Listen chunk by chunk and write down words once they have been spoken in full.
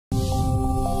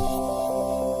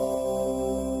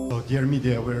So, dear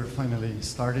media, we're finally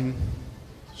starting.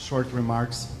 Short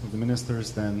remarks of the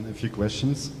ministers, then a few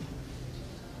questions.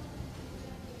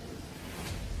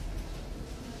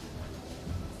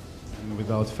 And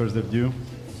without further ado,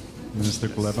 Minister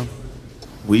Kuleba.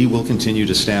 We will continue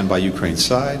to stand by Ukraine's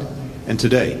side, and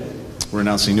today we're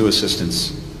announcing new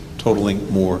assistance totaling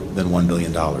more than $1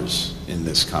 billion in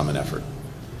this common effort.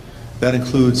 That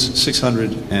includes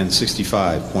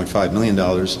 $665.5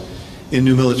 million in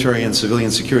new military and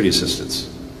civilian security assistance.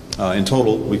 In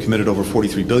total, we committed over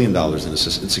 $43 billion in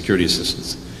security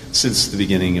assistance since the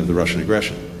beginning of the Russian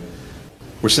aggression.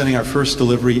 We're sending our first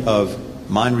delivery of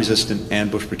mine-resistant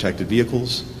ambush-protected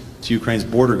vehicles to Ukraine's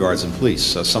border guards and police,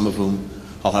 some of whom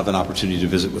I'll have an opportunity to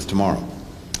visit with tomorrow.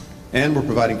 And we're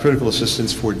providing critical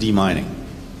assistance for demining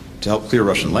to help clear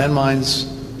Russian landmines,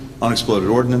 unexploded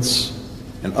ordnance,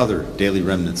 and other daily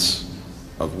remnants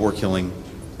of war killing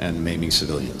and maiming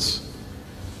civilians.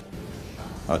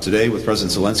 Today, with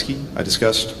President Zelenski, I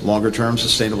discussed longer-term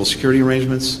sustainable security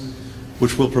arrangements,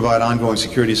 which will provide ongoing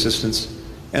security assistance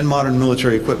and modern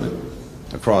military equipment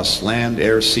across land,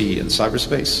 air, sea, and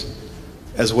cyberspace,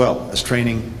 as well as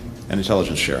training and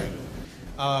intelligence sharing.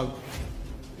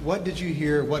 What did you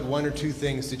hear, what one or two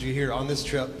things did you hear on this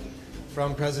trip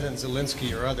from President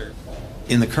Zelensky or others?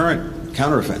 In the current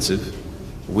counteroffensive,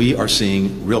 we are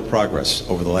seeing real progress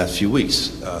over the last few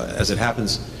weeks. As it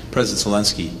happens, President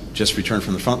Zelensky just returned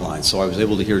from the front line, so I was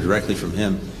able to hear directly from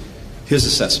him his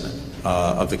assessment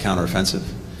of the counteroffensive,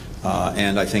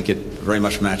 and I think it very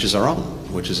much matches our own,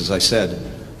 which is, as I said,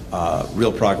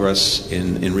 real progress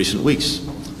in recent weeks.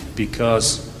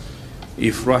 Because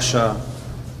if Russia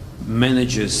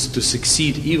manages to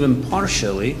succeed even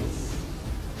partially,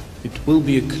 it will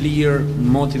be a clear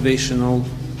motivational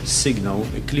signal,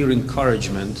 a clear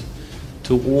encouragement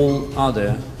to all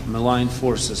other malign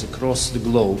forces across the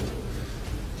globe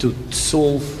to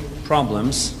solve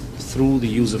problems through the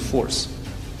use of force.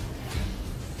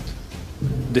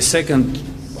 The second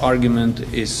argument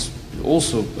is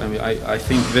also, I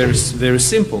think, very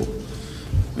simple.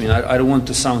 I don't want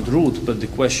to sound rude, but the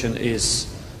question is,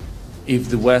 if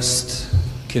the West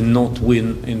cannot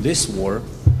win in this war,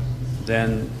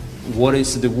 then what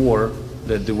is the war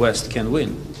that the West can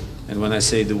win? And when I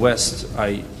say the West,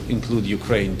 I include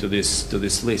Ukraine to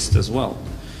this list as well.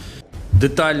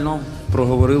 Детально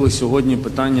проговорили сьогодні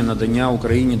питання надання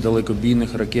Україні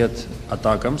далекобійних ракет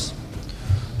 «Атакамс».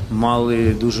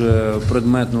 Мали дуже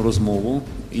предметну розмову,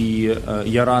 і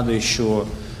я радий, що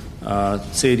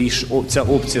ця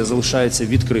опція залишається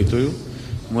відкритою.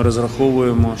 Ми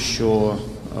розраховуємо, що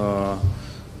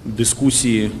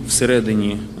дискусії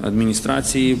всередині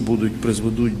адміністрації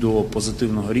призведуть до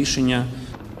позитивного рішення.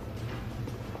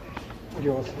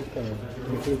 Я вас вітаю.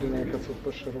 Людина, яка це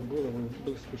вперше робила, він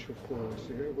блискуче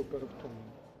вклалася. Я його перед тому.